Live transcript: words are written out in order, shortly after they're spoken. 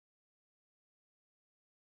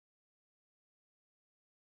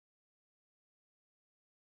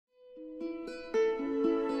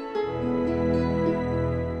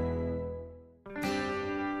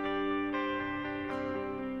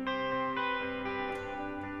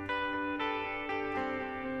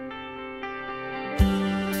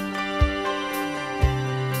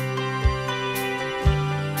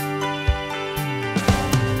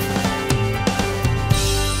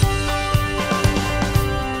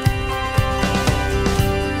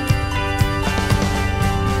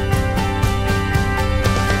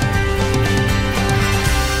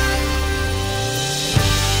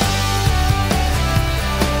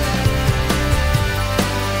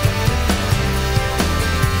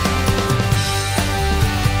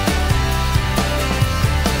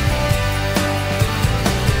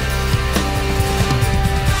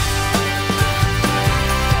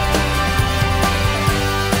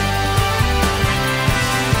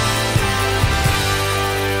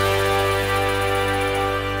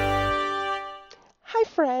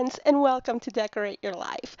friends, and welcome to Decorate Your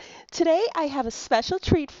Life. Today I have a special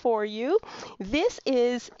treat for you. This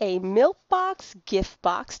is a milk box gift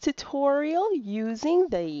box tutorial using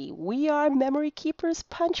the We Are Memory Keepers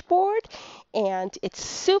punch board, and it's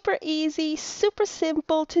super easy, super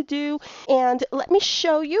simple to do. And let me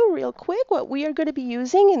show you real quick what we are going to be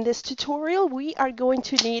using in this tutorial. We are going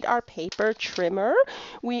to need our paper trimmer.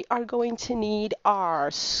 We are going to need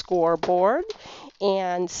our scoreboard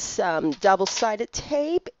and some double-sided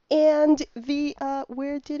tape and the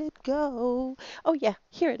where did it go? Oh yeah,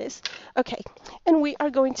 here it is. Okay, and we are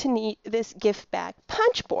going to need this gift bag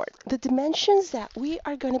punch board. The dimensions that we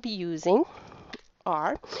are going to be using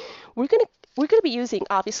are we're going to we're going to be using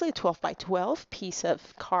obviously a 12 by 12 piece of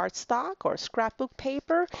cardstock or scrapbook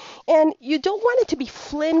paper, and you don't want it to be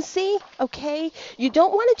flimsy, okay? You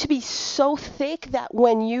don't want it to be so thick that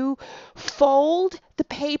when you fold the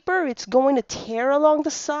paper it's going to tear along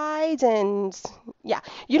the sides, and yeah,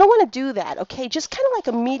 you don't want to do that, okay? Just kind of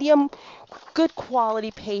like a medium good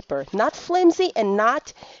quality paper, not flimsy and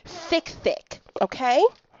not thick, okay?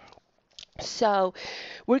 So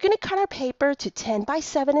we're going to cut our paper to 10 by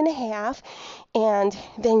 7.5, and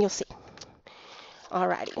then you'll see.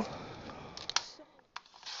 Alrighty.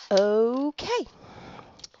 Okay.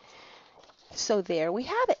 So there we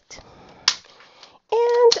have it.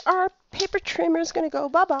 And our paper trimmer is going to go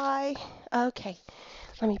bye-bye. Okay.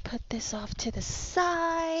 Let me put this off to the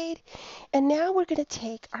side. And now we're going to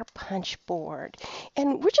take our punch board.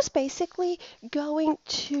 And we're just basically going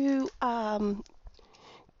to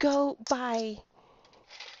go by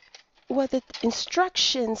what the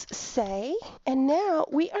instructions say. And now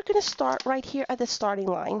we are going to start right here at the starting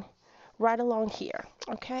line, right along here,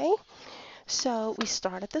 okay? So we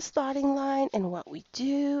start at the starting line, and what we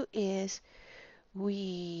do is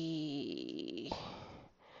we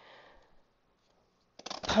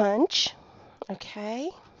punch, okay?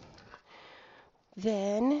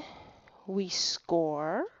 Then we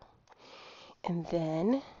score, and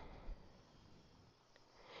then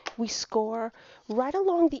we score right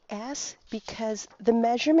along the S, because the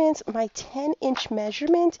measurements, my 10-inch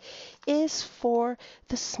measurement is for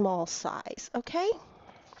the small size, okay?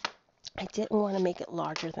 I didn't want to make it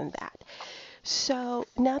larger than that. So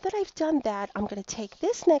now that I've done that, I'm going to take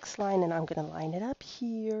this next line and I'm going to line it up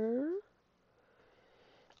here.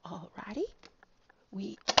 Alrighty.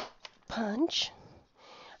 We punch.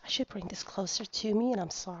 I should bring this closer to me, and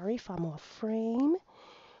I'm sorry if I'm off frame.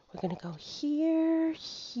 We're going to go here,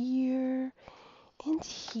 here, and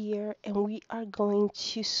here, and we are going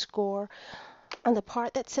to score on the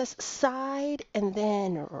part that says side and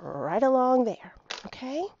then right along there,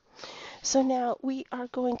 okay? So now we are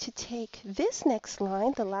going to take this next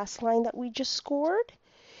line, the last line that we just scored,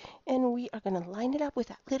 and we are going to line it up with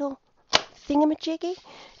that little thingamajiggy,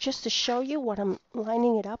 just to show you what I'm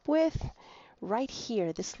lining it up with. Right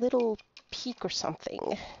here, this little peak or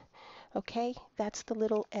something. Okay, that's the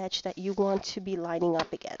little edge that you want to be lining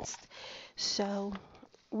up against. So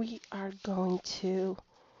we are going to,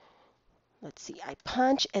 let's see, I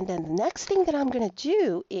punch, and then the next thing that I'm going to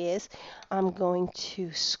do is I'm going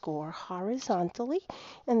to score horizontally,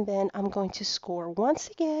 and then I'm going to score once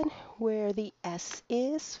again where the S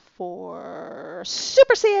is for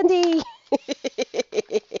Super Sandy.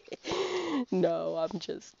 No, I'm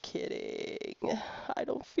just kidding. I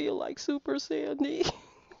don't feel like Super Sandy.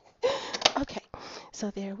 Okay,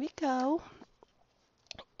 so there we go.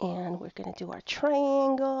 And we're going to do our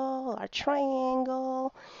triangle,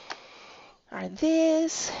 our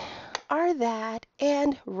this, our that,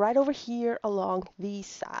 and right over here along the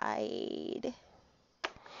side.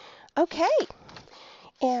 Okay,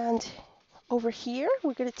 and over here,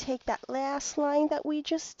 we're going to take that last line that we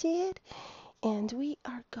just did, and we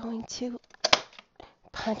are going to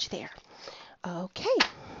punch there. Okay,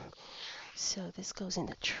 so this goes in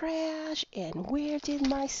the trash, and where did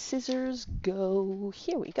my scissors go?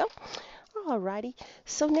 Here we go. Alrighty,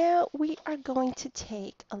 so now we are going to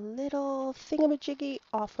take a little thingamajiggy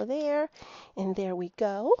off of there, and there we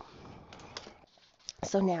go.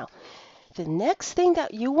 So now, the next thing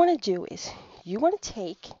that you want to do is you want to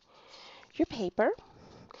take your paper,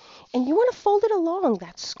 and you want to fold it along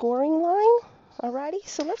that scoring line. Alrighty,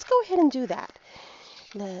 so let's go ahead and do that.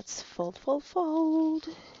 Let's fold, fold, fold,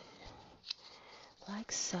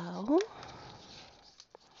 like so,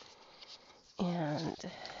 and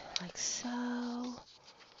like so,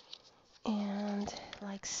 and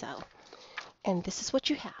like so. And this is what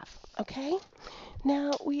you have, okay?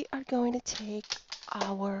 Now we are going to take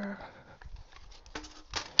our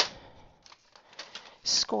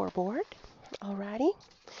scoreboard, alrighty?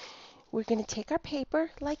 We're going to take our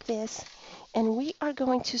paper like this, and we are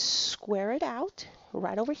going to square it out,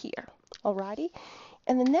 right over here. Alrighty?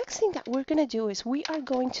 And the next thing that we're going to do is we are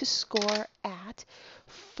going to score at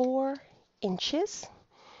 4 inches.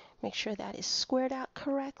 Make sure that is squared out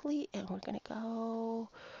correctly, and we're going to go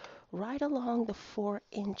right along the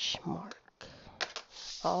 4-inch mark.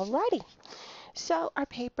 Alrighty, so our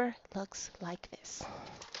paper looks like this.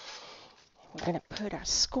 We're going to put our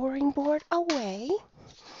scoring board away,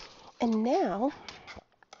 and now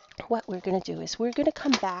what we're going to do is we're going to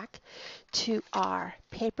come back to our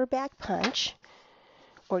paper bag punch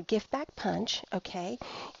or gift bag punch, okay,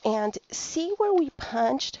 and see where we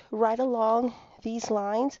punched right along these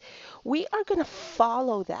lines. We are going to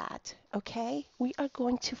follow that, okay? We are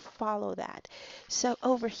going to follow that. So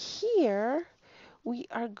over here, we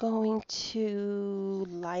are going to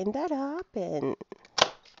line that up and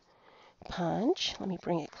punch. Let me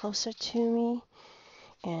bring it closer to me.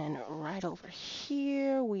 And right over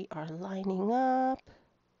here, we are lining up.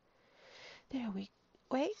 There we,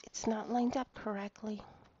 wait, it's not lined up correctly.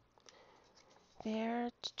 There,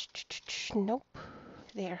 nope,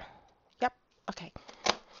 there, yep, okay.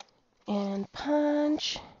 And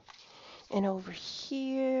punch, and over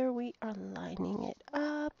here we are lining it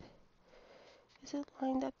up. Is it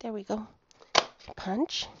lined up? There we go.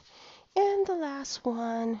 Punch, and the last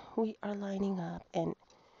one we are lining up, and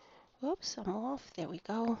whoops, I'm off, there we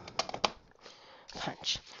go.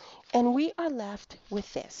 Punch. And we are left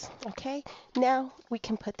with this, okay? Now we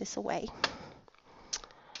can put this away.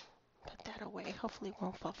 Put that away. Hopefully it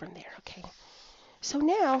won't fall from there, okay? So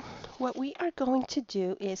now what we are going to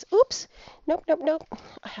do is, oops, nope, nope, nope.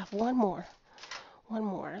 I have one more. One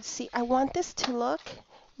more. See, I want this to look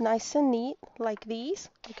nice and neat like these,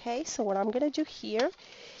 okay? So what I'm going to do here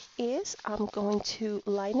is I'm going to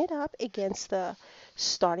line it up against the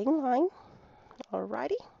starting line,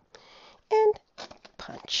 alrighty, and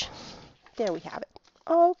punch. There we have it.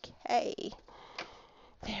 Okay,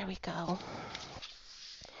 there we go.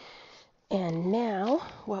 And now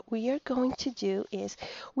what we are going to do is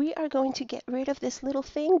we are going to get rid of this little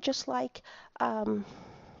thing just like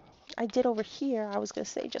I did over here. I was going to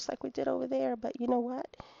say just like we did over there, but you know what?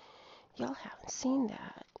 Y'all haven't seen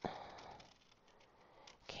that.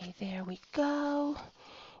 Okay, there we go.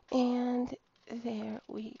 And there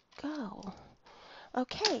we go.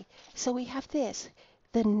 Okay, so we have this.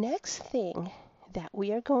 The next thing that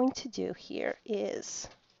we are going to do here is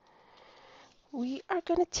we are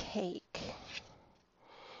going to take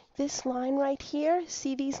this line right here.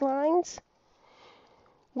 See these lines?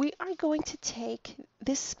 We are going to take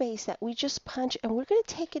this space that we just punched and we're going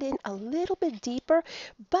to take it in a little bit deeper,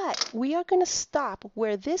 but we are going to stop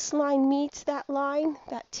where this line meets that line,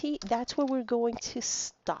 that T, that's where we're going to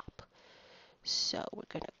stop. So we're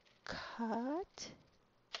going to cut,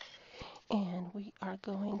 and we are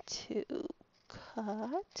going to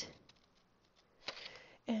cut,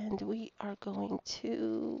 and we are going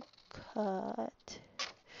to cut.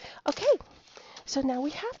 Okay, so now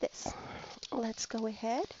we have this. Let's go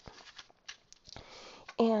ahead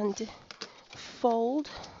and fold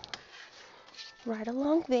right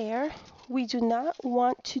along there. We do not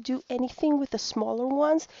want to do anything with the smaller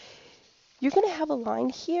ones. You're going to have a line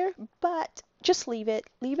here, but just leave it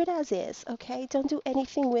as is, okay? Don't do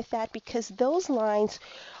anything with that because those lines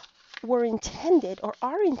were intended or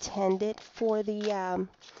are intended for the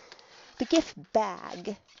gift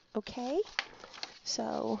bag, okay?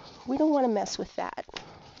 So we don't want to mess with that.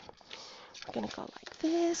 We're going to go like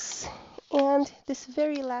this, and this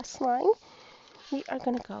very last line, we are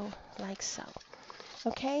going to go like so,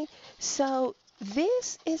 okay? So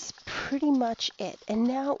this is pretty much it, and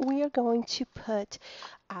now we are going to put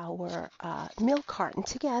our milk carton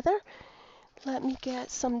together. Let me get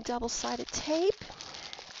some double-sided tape.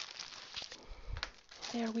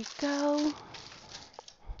 There we go.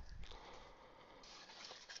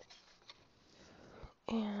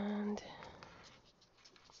 And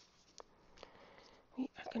we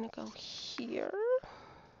are going to go here.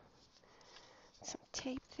 Some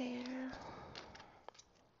tape there.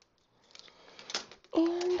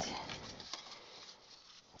 And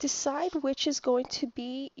decide which is going to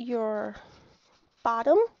be your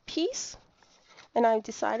bottom piece. And I've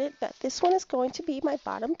decided that this one is going to be my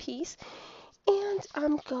bottom piece. And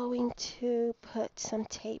I'm going to put some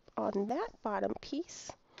tape on that bottom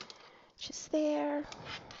piece. Just there.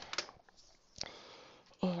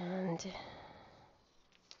 And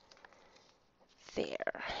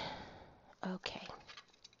there. Okay.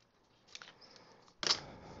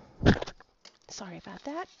 Sorry about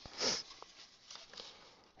that.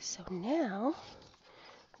 So now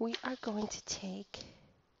we are going to take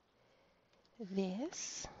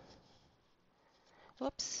this.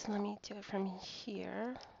 Whoops, let me do it from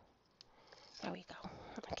here. There we go.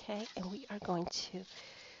 Okay, and we are going to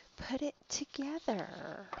put it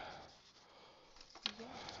together.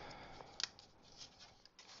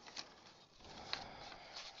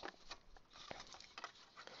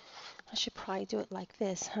 I should probably do it like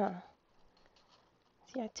this, huh?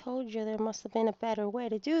 See, I told you there must have been a better way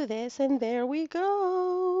to do this, and there we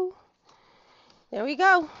go. There we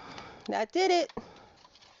go. That did it.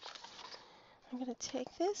 I'm going to take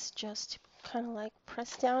this just to kind of like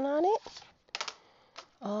press down on it.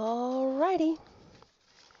 Alrighty.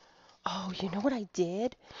 Oh, you know what I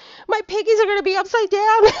did? My piggies are going to be upside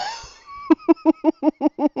down.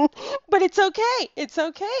 But it's okay. It's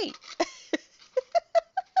okay.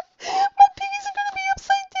 My piggies are going to be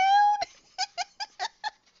upside down.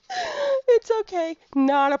 It's okay.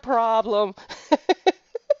 Not a problem.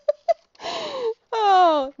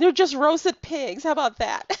 Oh, they're just roasted pigs. How about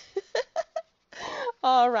that?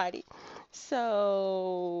 Alrighty.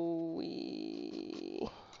 So we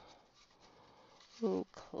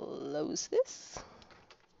close this.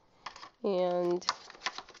 And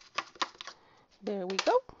there we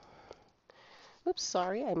go. Oops,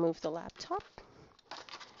 sorry, I moved the laptop.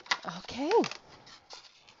 Okay.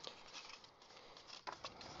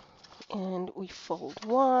 And we fold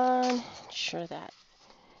one, ensure that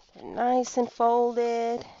they're nice and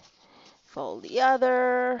folded. Fold the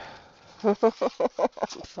other.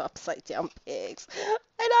 Upside down pigs. And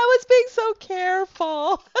I was being so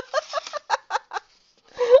careful.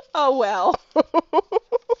 Oh well.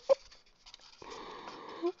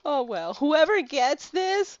 Oh well. Whoever gets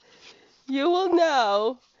this, you will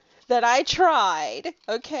know that I tried.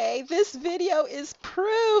 Okay? This video is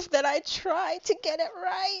proof that I tried to get it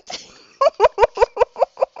right.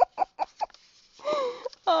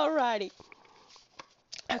 Alrighty.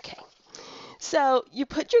 Okay. So you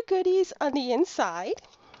put your goodies on the inside.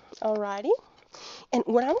 Alrighty. And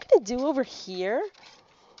what I'm going to do over here,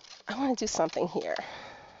 I want to do something here.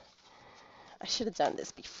 I should have done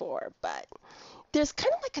this before, but there's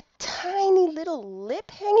kind of like a tiny little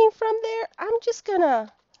lip hanging from there. I'm just going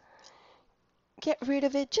to get rid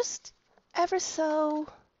of it just ever so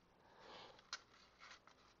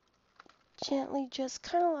gently, just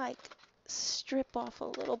kind of like strip off a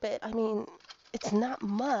little bit. I mean, it's not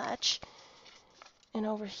much. And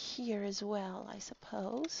over here as well, I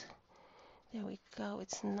suppose. There we go.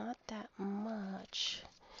 It's not that much.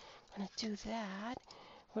 I'm going to do that.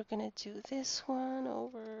 We're going to do this one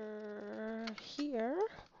over here.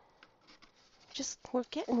 Just, we're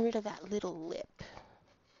getting rid of that little lip.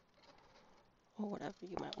 Or whatever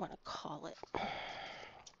you might want to call it.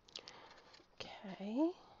 Okay.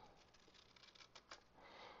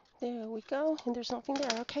 There we go. And there's nothing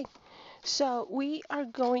there. Okay. So we are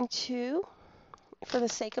going to, for the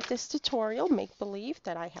sake of this tutorial, make believe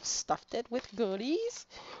that I have stuffed it with goodies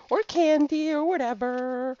or candy or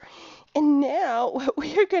whatever. And now what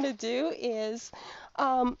we are going to do is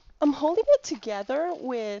I'm holding it together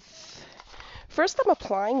with, first I'm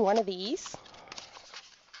applying one of these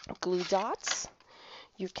glue dots.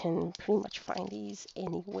 You can pretty much find these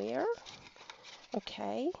anywhere.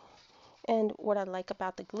 Okay. And what I like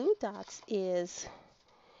about the glue dots is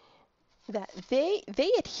that they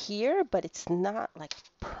adhere, but it's not like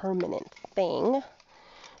a permanent thing.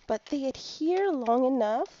 But they adhere long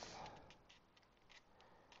enough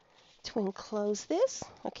to enclose this.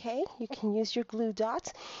 Okay, you can use your glue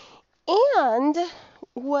dots. And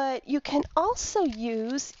what you can also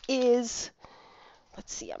use is,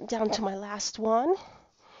 let's see, I'm down to my last one.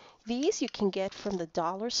 These you can get from the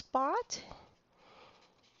dollar spot.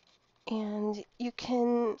 And you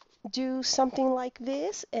can do something like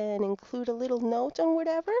this and include a little note on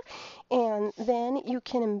whatever, and then you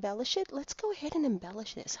can embellish it. Let's go ahead and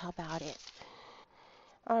embellish this. How about it?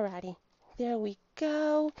 Alrighty, there we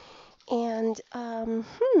go. And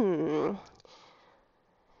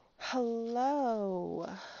hello.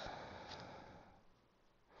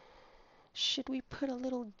 Should we put a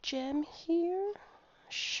little gem here?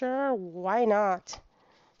 Sure, why not?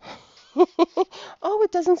 Oh,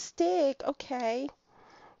 it doesn't stick. Okay.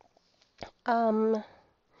 I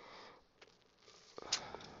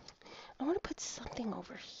want to put something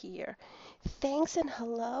over here. Thanks and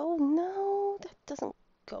hello? No, that doesn't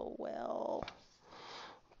go well.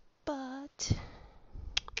 But,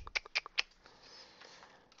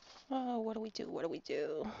 oh, what do we do? What do we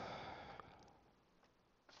do?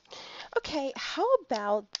 Okay, how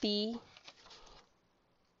about the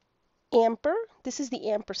amper? This is the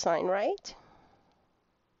amper sign, right?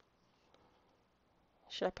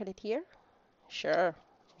 Should I put it here? Sure,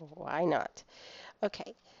 why not?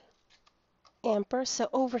 Okay, amper. So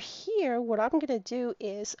over here, what I'm going to do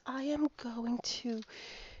is I am going to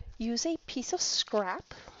use a piece of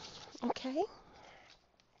scrap, okay?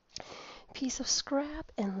 Piece of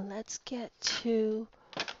scrap, and let's get to,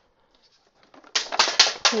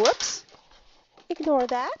 whoops, ignore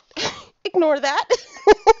that, ignore that.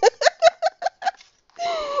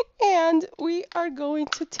 And we are going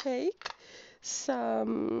to take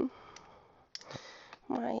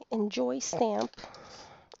my enjoy stamp.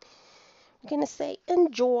 I'm going to say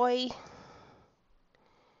enjoy,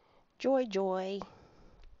 joy, joy,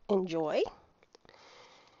 enjoy.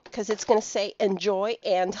 Because it's going to say enjoy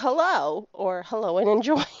and hello, or hello and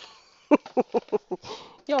enjoy.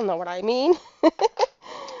 You'll know what I mean.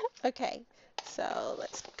 Okay, so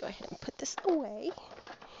let's go ahead and put this away.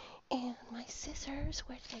 And my scissors,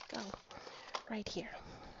 where did they go? Right here.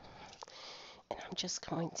 And I'm just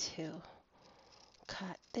going to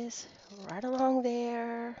cut this right along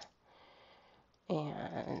there.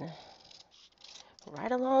 And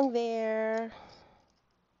right along there.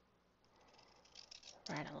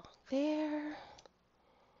 Right along there.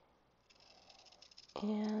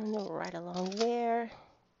 And right along there.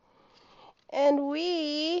 And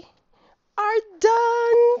we are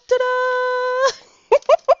done! Ta-da!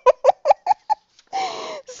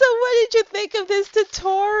 So what did you think of this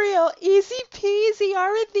tutorial? Easy peasy,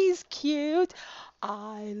 aren't these cute?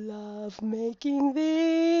 I love making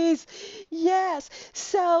these. Yes,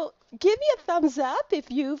 so give me a thumbs up if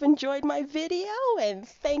you've enjoyed my video, and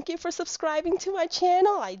thank you for subscribing to my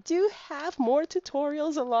channel. I do have more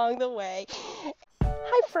tutorials along the way.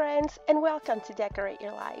 Hi friends, and welcome to Decorate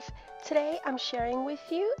Your Life. Today I'm sharing with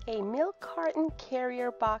you a milk carton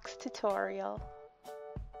carrier box tutorial.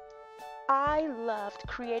 I loved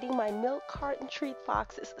creating my milk carton treat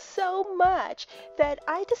boxes so much that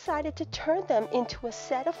I decided to turn them into a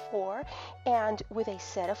set of 4, and with a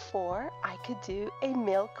set of 4 I could do a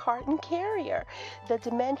milk carton carrier. The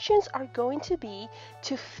dimensions are going to be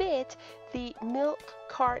to fit the milk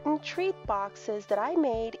carton treat boxes that I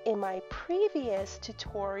made in my previous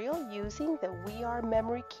tutorial using the We Are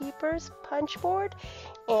Memory Keepers punch board,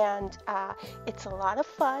 and it's a lot of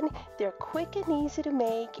fun. They're quick and easy to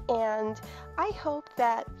make, and I hope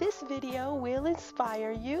that this video will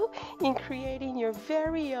inspire you in creating your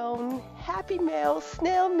very own Happy Mail,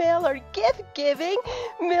 snail mail, or gift-giving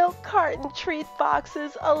milk carton treat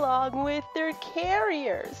boxes along with their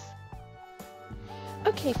carriers.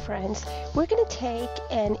 Okay friends, we're going to take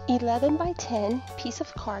an 11 by 10 piece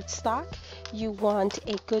of cardstock. You want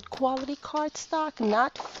a good quality cardstock,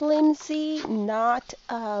 not flimsy, not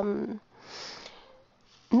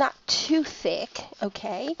too thick,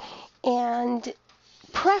 okay? And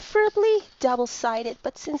preferably double-sided,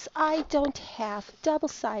 but since I don't have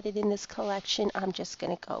double-sided in this collection, I'm just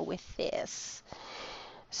going to go with this.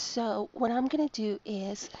 So what I'm going to do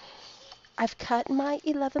is I've cut my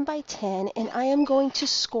 11 by 10, and I am going to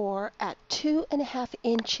score at 2.5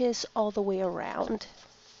 inches all the way around.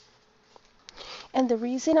 And the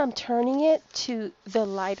reason I'm turning it to the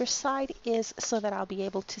lighter side is so that I'll be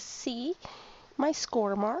able to see my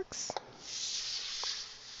score marks.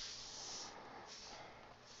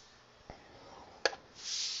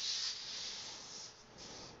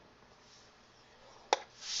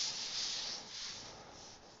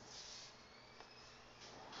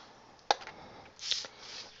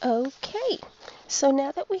 Okay, so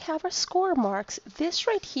now that we have our score marks, this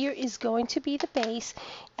right here is going to be the base,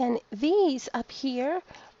 and these up here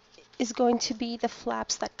is going to be the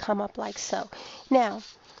flaps that come up like so. Now,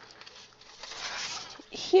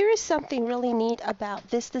 here is something really neat about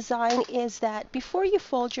this design is that before you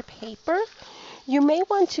fold your paper, you may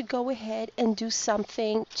want to go ahead and do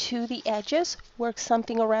something to the edges, work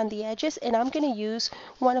something around the edges, and I'm going to use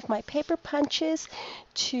one of my paper punches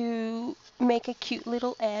to make a cute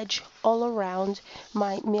little edge all around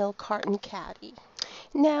my milk carton caddy.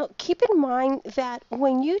 Now, keep in mind that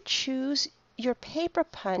when you choose your paper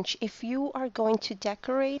punch, if you are going to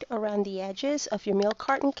decorate around the edges of your milk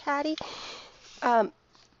carton caddy,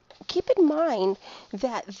 keep in mind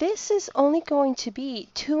that this is only going to be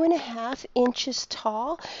 2.5 inches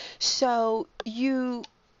tall, so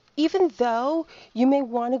even though you may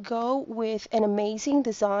want to go with an amazing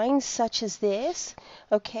design such as this,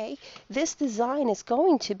 okay, this design is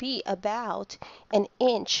going to be about 1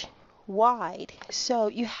 inch wide. So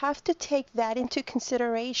you have to take that into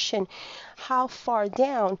consideration, how far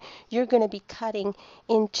down you're going to be cutting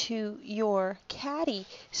into your caddy.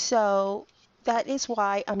 So that is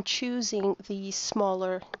why I'm choosing the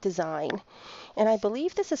smaller design. And I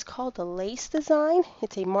believe this is called the lace design.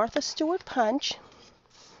 It's a Martha Stewart punch.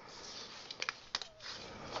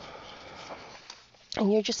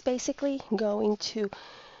 And you're just basically going to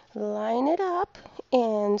line it up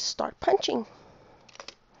and start punching.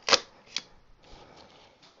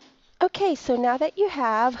 Okay, so now that you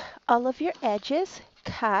have all of your edges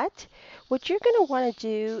cut, what you're going to want to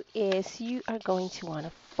do is you are going to want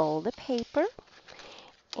to fold the paper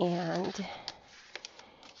and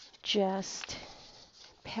just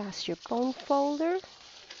pass your bone folder,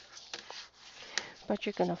 but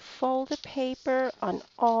you're going to fold the paper on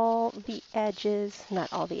all the edges,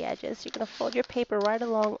 not all the edges, you're going to fold your paper right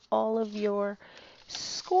along all of your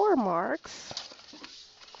score marks,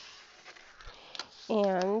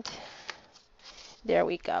 and there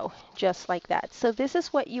we go, just like that. So this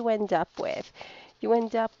is what you end up with. You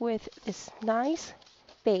end up with this nice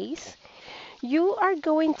base. You are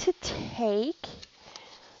going to take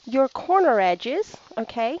your corner edges,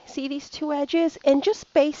 okay, see these two edges, and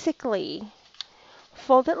just basically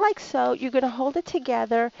fold it like so. You're going to hold it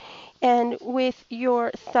together, and with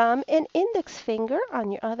your thumb and index finger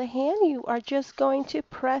on your other hand, you are just going to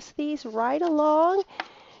press these right along.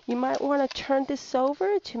 You might want to turn this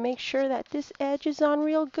over to make sure that this edge is on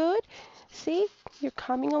real good. See, you're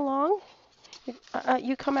coming along.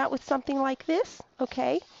 You come out with something like this,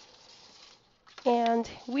 okay? And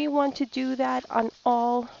we want to do that on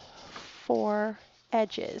all four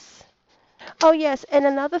edges. Oh yes, and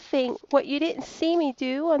another thing, what you didn't see me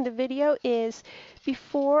do on the video is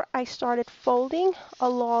before I started folding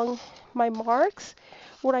along my marks,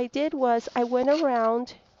 what I did was I went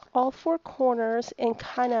around all four corners and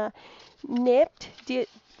kind of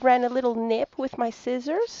ran a little nip with my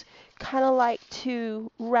scissors, kind of like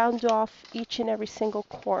to round off each and every single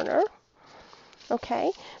corner.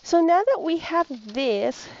 Okay, so now that we have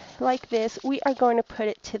this, like this, we are going to put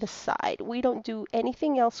it to the side. We don't do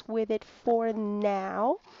anything else with it for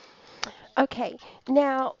now. Okay,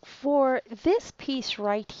 now for this piece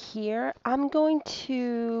right here,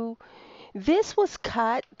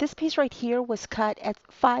 this piece right here was cut at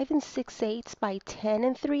 5 6/8 by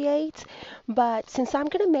 10 3/8, but since I'm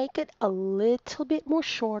going to make it a little bit more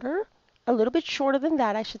shorter, a little bit shorter than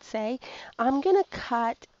that, I should say, I'm going to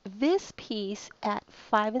cut this piece at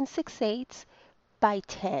 5 6/8 by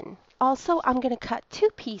 10. Also, I'm going to cut two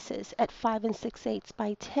pieces at 5 6/8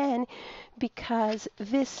 by 10 because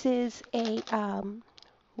this is a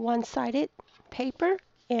one-sided paper,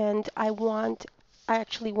 and I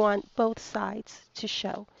actually want both sides to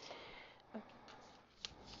show.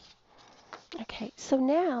 Okay, so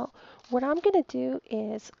now what I'm going to do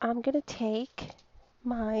is I'm going to take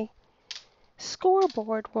my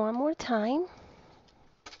scoreboard one more time,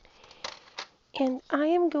 and I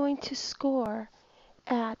am going to score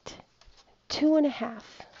at 2.5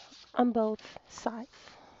 on both sides.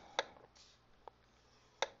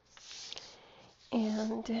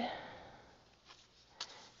 And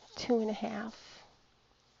 2.5.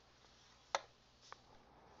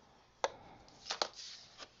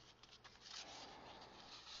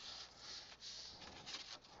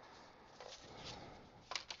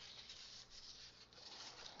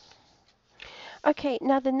 Okay,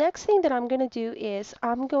 now the next thing that I'm going to do is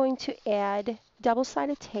I'm going to add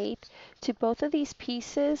double-sided tape to both of these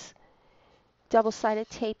pieces, double-sided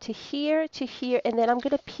tape to here, and then I'm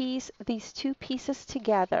going to piece these two pieces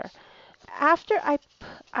together. After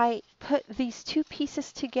I put these two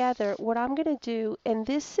pieces together, what I'm going to do, and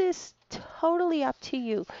this is totally up to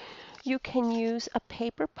you, you can use a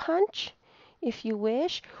paper punch if you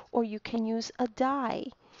wish, or you can use a die.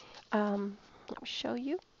 Let me show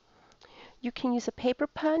you. You can use a paper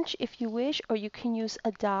punch if you wish, or you can use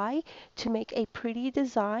a die to make a pretty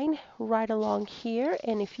design right along here.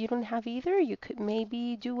 And if you don't have either, you could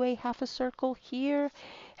maybe do a half a circle here,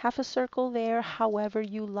 half a circle there, however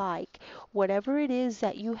you like. Whatever it is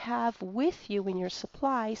that you have with you in your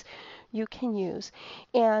supplies, you can use.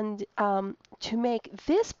 And to make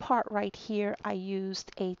this part right here, I used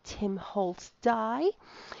a Tim Holtz die.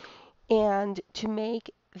 And to make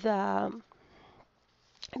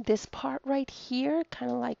this part right here, kind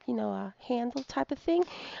of like, a handle type of thing,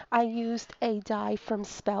 I used a die from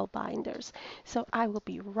Spellbinders. So I will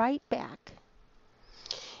be right back.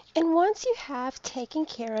 And once you have taken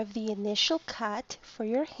care of the initial cut for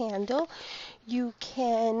your handle, you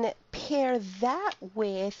can pair that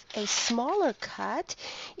with a smaller cut.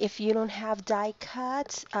 If you don't have die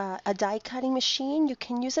cuts, a die cutting machine, you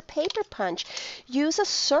can use a paper punch. Use a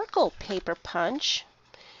circle paper punch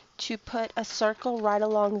to put a circle right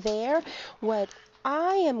along there. What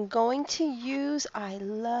I am going to use, I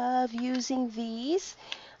love using these.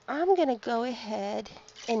 I'm going to go ahead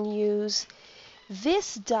and use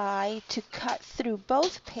this die to cut through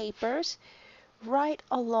both papers right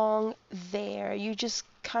along there. You just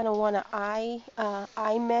kind of want to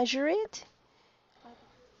eye measure it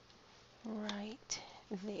right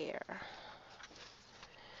there.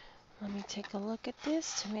 Let me take a look at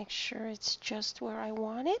this to make sure it's just where I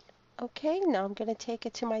want it. Okay, now I'm going to take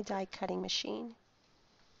it to my die cutting machine.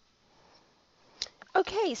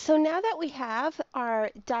 Okay, so now that we have our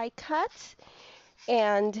die cut,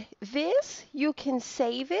 and this, you can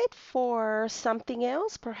save it for something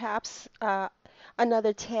else, perhaps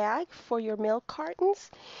another tag for your milk cartons.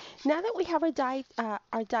 Now that we have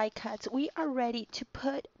our die cuts, we are ready to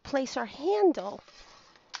place our handle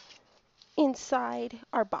inside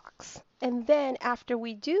our box. And then after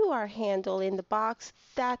we do our handle in the box,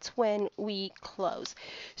 that's when we close.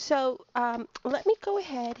 So let me go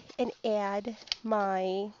ahead and add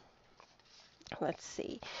my, let's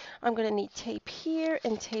see, I'm going to need tape here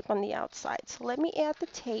and tape on the outside. So let me add the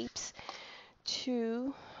tapes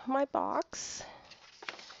to my box.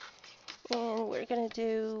 And we're going to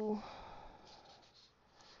do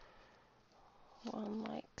one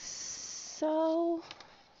like so.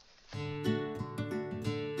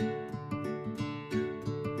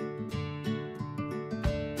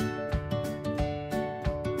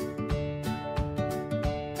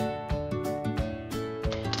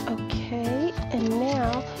 Okay, and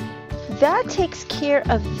now that takes care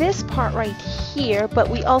of this part right here, but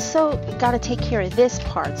we also got to take care of this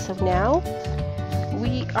part. So now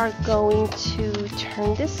we are going to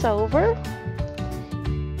turn this over.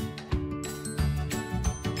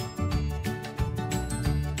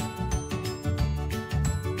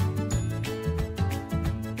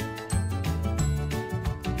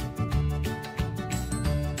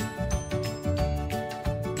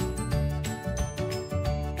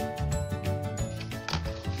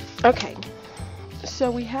 Okay,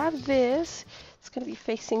 so we have this. It's going to be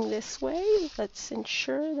facing this way. Let's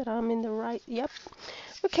ensure that I'm in the right. Yep.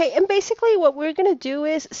 Okay, and basically what we're going to do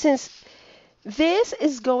is, since this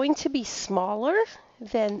is going to be smaller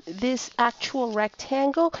than this actual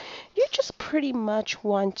rectangle, you just pretty much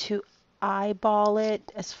want to eyeball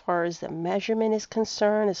it as far as the measurement is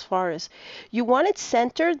concerned, as far as you want it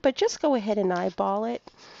centered, but just go ahead and eyeball it.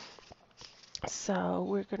 So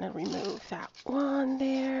we're going to remove that one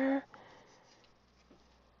there.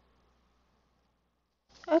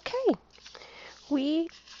 Okay, we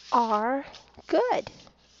are good.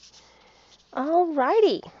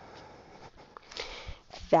 Alrighty.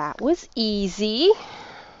 That was easy.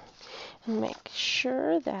 Make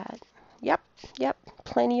sure that, yep,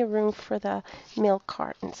 plenty of room for the milk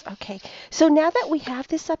cartons. Okay, so now that we have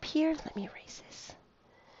this up here, let me erase this.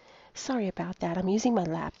 Sorry about that. I'm using my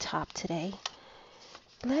laptop today.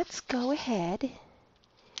 Let's go ahead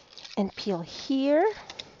and peel here,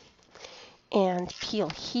 and peel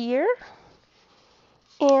here,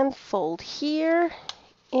 and fold here,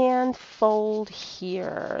 and fold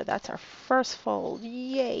here. That's our first fold.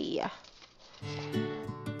 Yay!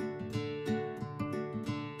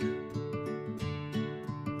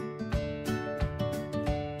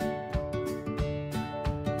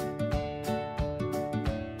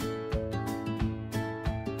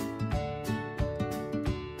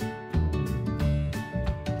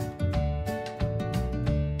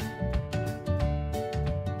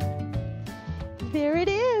 There it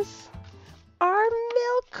is, our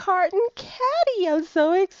milk carton caddy. I'm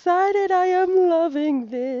so excited. I am loving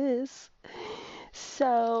this.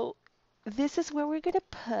 So this is where we're going to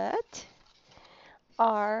put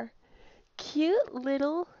our cute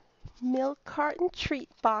little milk carton treat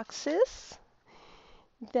boxes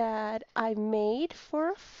that I made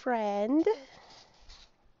for a friend.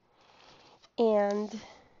 And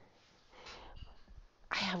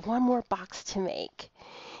I have one more box to make.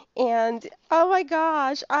 And oh my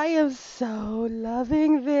gosh, I am so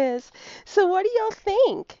loving this. So what do y'all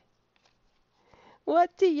think? What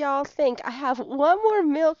do y'all think? I have one more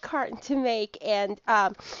milk carton to make, and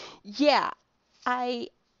yeah, I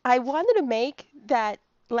I wanted to make that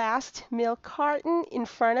last milk carton in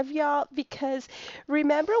front of y'all because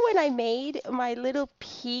remember when I made my little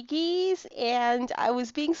piggies and I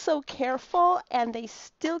was being so careful and they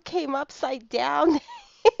still came upside down?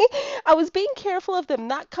 I was being careful of them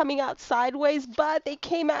not coming out sideways, but they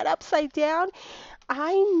came out upside down.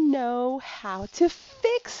 I know how to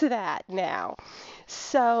fix that now.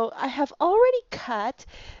 So I have already cut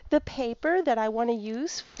the paper that I want to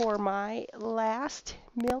use for my last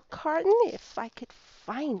milk carton, if I could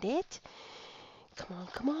find it. Come on,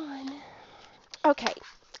 come on. Okay,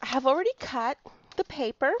 I have already cut the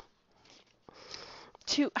paper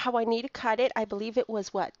to how I need to cut it. I believe it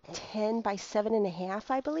was what, 10 by 7.5,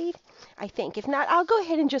 I believe. I think. If not, I'll go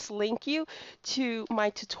ahead and just link you to my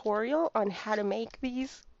tutorial on how to make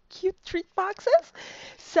these cute treat boxes.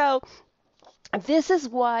 So this is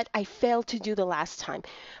what I failed to do the last time.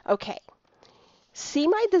 Okay, see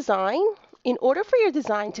my design? in order for your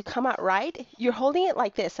design to come out right, you're holding it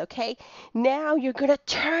like this, okay? Now you're going to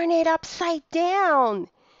turn it upside down,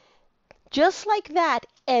 just like that,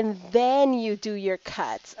 and then you do your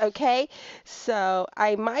cuts, okay? So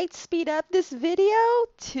I might speed up this video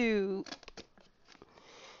to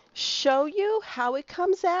show you how it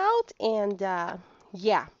comes out, and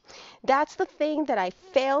yeah, that's the thing that I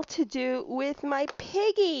failed to do with my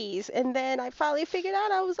piggies. And then I finally figured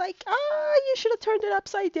out, I was like, you should have turned it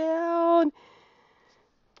upside down.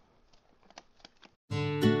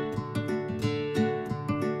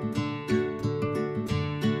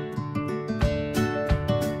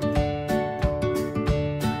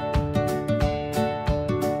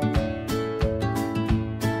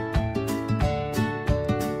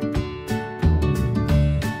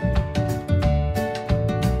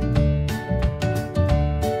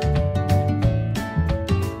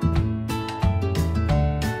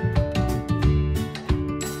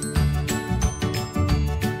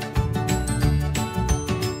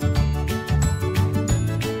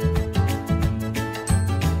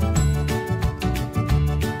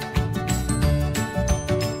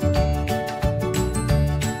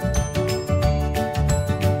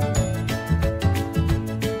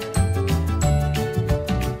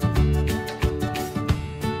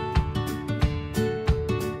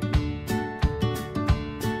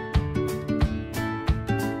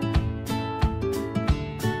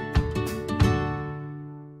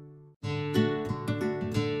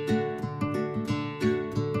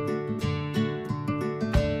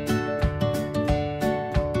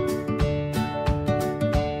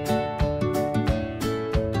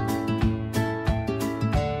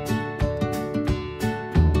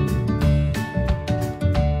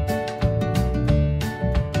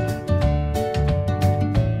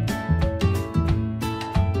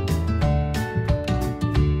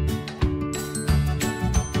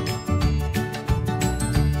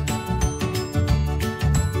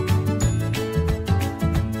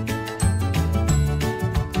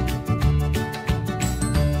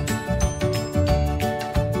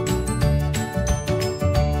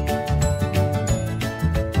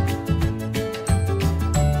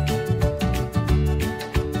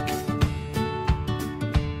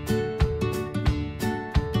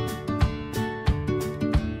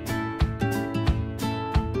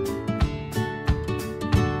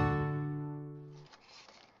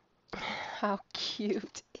 How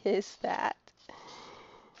cute is that?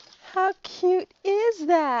 How cute is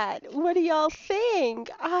that? What do y'all think?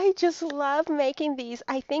 I just love making these.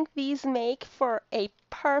 I think these make for a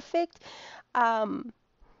perfect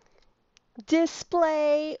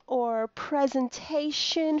display or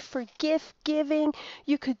presentation for gift giving.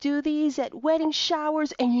 You could do these at wedding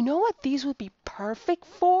showers, and you know what these would be perfect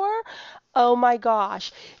for? Oh my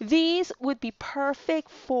gosh. These would be perfect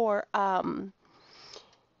for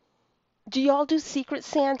do y'all do Secret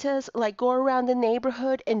Santas? Like go around the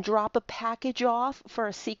neighborhood and drop a package off for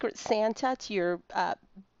a Secret Santa to your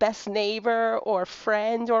best neighbor or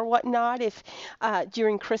friend or whatnot. If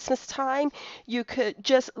during Christmas time you could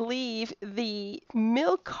just leave the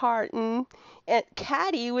milk carton and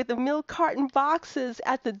caddy with the milk carton boxes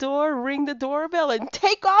at the door, ring the doorbell, and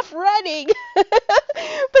take off running.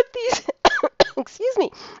 But these excuse me,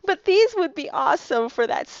 but these would be awesome for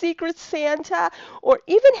that Secret Santa or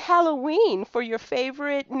even Halloween for your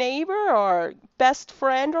favorite neighbor or best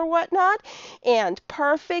friend or whatnot, and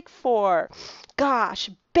perfect for, gosh,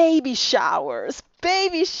 baby showers.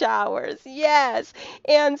 Baby showers, yes.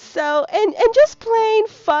 And so, and just plain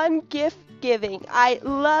fun gift giving. I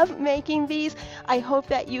love making these. I hope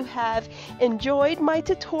that you have enjoyed my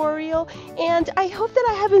tutorial, and I hope that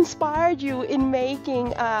I have inspired you in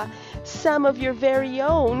making some of your very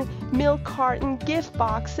own milk carton gift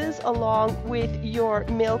boxes along with your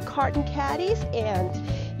milk carton caddies. And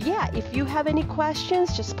yeah, if you have any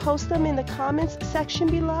questions, just post them in the comments section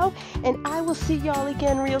below, and I will see y'all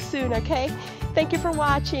again real soon, okay? Thank you for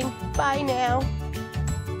watching. Bye now.